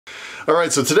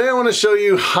Alright, so today I want to show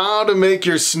you how to make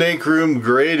your snake room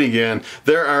great again.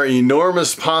 There are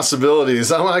enormous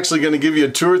possibilities. I'm actually going to give you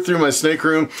a tour through my snake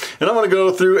room, and I'm going to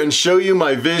go through and show you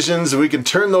my visions. We can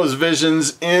turn those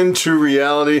visions into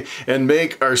reality and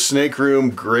make our snake room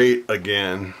great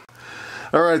again.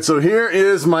 Alright, so here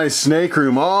is my snake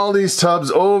room. All these tubs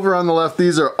over on the left,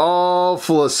 these are all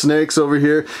full of snakes over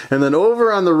here. And then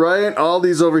over on the right, all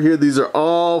these over here, these are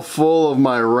all full of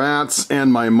my rats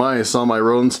and my mice, all my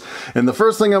rodents. And the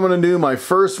first thing I'm going to do, my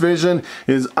first vision,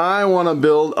 is I want to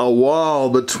build a wall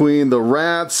between the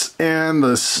rats and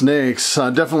the snakes. I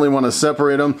definitely want to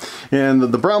separate them. And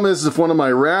the problem is, if one of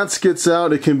my rats gets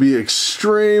out, it can be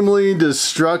extremely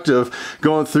destructive,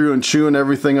 going through and chewing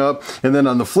everything up. And then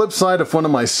on the flip side, if one of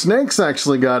my snakes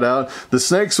actually got out, the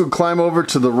snakes would climb over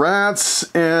to the rats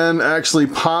and actually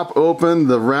pop open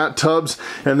the rat tubs,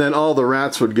 and then all the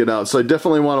rats would get out. So I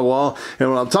definitely want a wall. And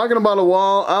when I'm talking about a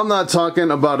wall, I'm not talking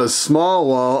about a small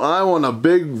wall. I want a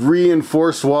big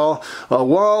reinforced wall, a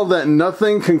wall that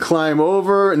nothing can climb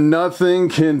over, nothing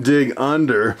can dig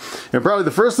under. And probably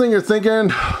the first thing you're thinking,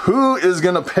 who is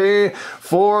gonna pay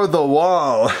for the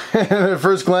wall? And at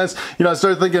first glance, I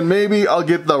started thinking maybe I'll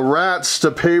get the rats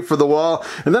to pay for the wall.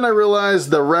 And then I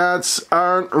realized the rats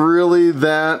aren't really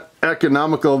that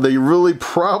economical. They really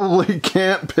probably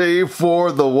can't pay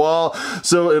for the wall,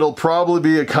 so it'll probably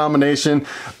be a combination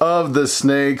of the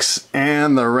snakes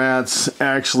and the rats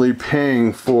actually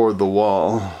paying for the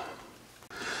wall.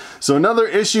 So another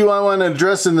issue I want to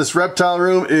address in this reptile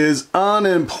room is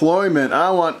unemployment. I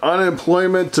want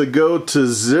unemployment to go to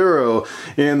zero.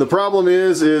 And the problem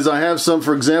is I have some,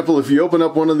 for example, if you open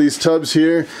up one of these tubs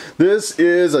here, this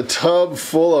is a tub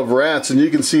full of rats, and you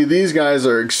can see these guys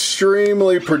are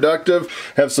extremely productive.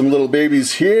 Have some little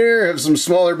babies here, have some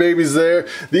smaller babies there.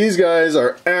 These guys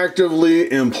are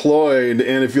actively employed.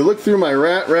 And if you look through my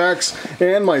rat racks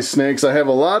and my snakes, I have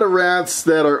a lot of rats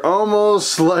that are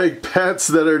almost like pets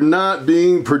that are not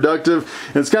being productive.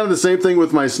 And it's kind of the same thing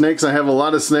with my snakes. I have a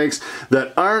lot of snakes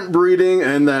that aren't breeding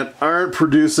and that aren't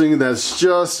producing. That's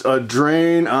just a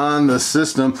drain on the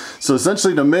system. So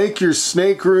essentially, to make your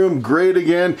snake room great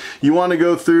again, you want to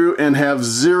go through and have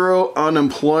zero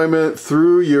unemployment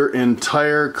through your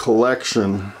entire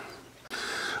collection.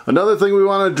 Another thing we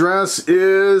want to address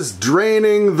is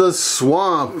draining the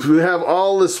swamp. We have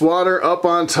all this water up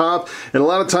on top, and a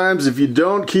lot of times if you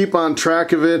don't keep on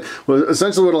track of it, well,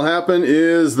 essentially what will happen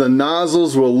is the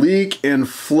nozzles will leak and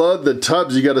flood the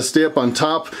tubs. You got to stay up on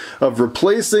top of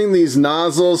replacing these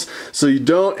nozzles so you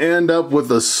don't end up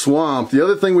with a swamp. The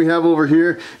other thing we have over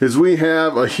here is we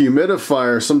have a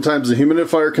humidifier. Sometimes the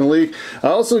humidifier can leak. I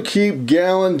also keep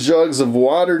gallon jugs of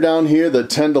water down here that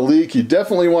tend to leak. You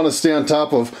definitely want to stay on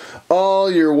top of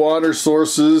all your water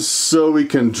sources so we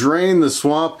can drain the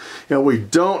swamp and we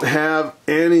don't have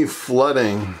any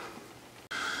flooding.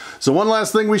 So one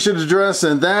last thing we should address,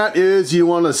 and that is you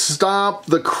want to stop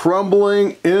the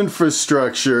crumbling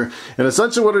infrastructure. And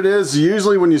essentially what it is,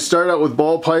 usually when you start out with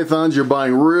ball pythons, you're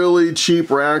buying really cheap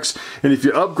racks, and if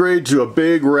you upgrade to a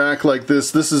big rack like this,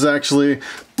 this is actually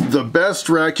the best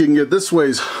rack you can get. This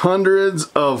weighs hundreds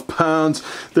of pounds.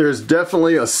 There's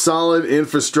definitely a solid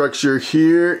infrastructure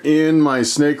here in my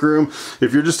snake room.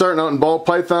 If you're just starting out in ball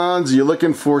pythons, you're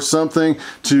looking for something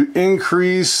to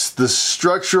increase the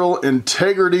structural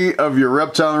integrity of your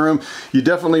reptile room, you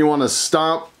definitely want to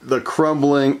stop the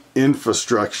crumbling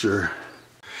infrastructure.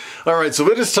 Alright, so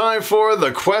it is time for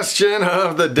the question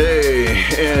of the day.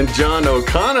 And John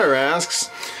O'Connor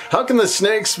asks, how can the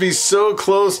snakes be so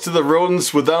close to the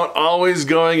rodents without always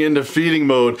going into feeding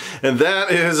mode? And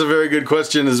that is a very good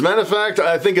question. As a matter of fact,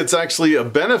 I think it's actually a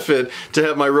benefit to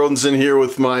have my rodents in here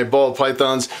with my ball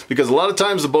pythons, because a lot of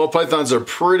times the ball pythons are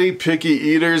pretty picky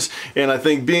eaters, and I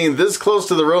think being this close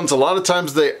to the rodents, a lot of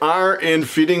times they are in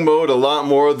feeding mode a lot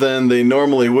more than they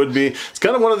normally would be. It's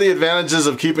kind of one of the advantages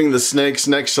of keeping the snakes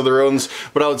next to the rodents,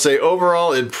 but I would say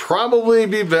overall it'd probably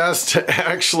be best to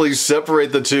actually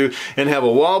separate the two and have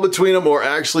a wall between them, or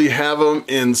actually have them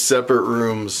in separate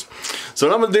rooms. So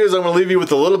what I'm going to do is I'm going to leave you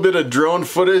with a little bit of drone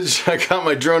footage. I got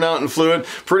my drone out and flew it.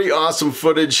 Pretty awesome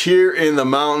footage here in the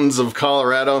mountains of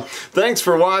Colorado. Thanks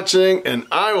for watching, and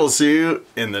I will see you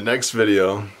in the next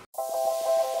video.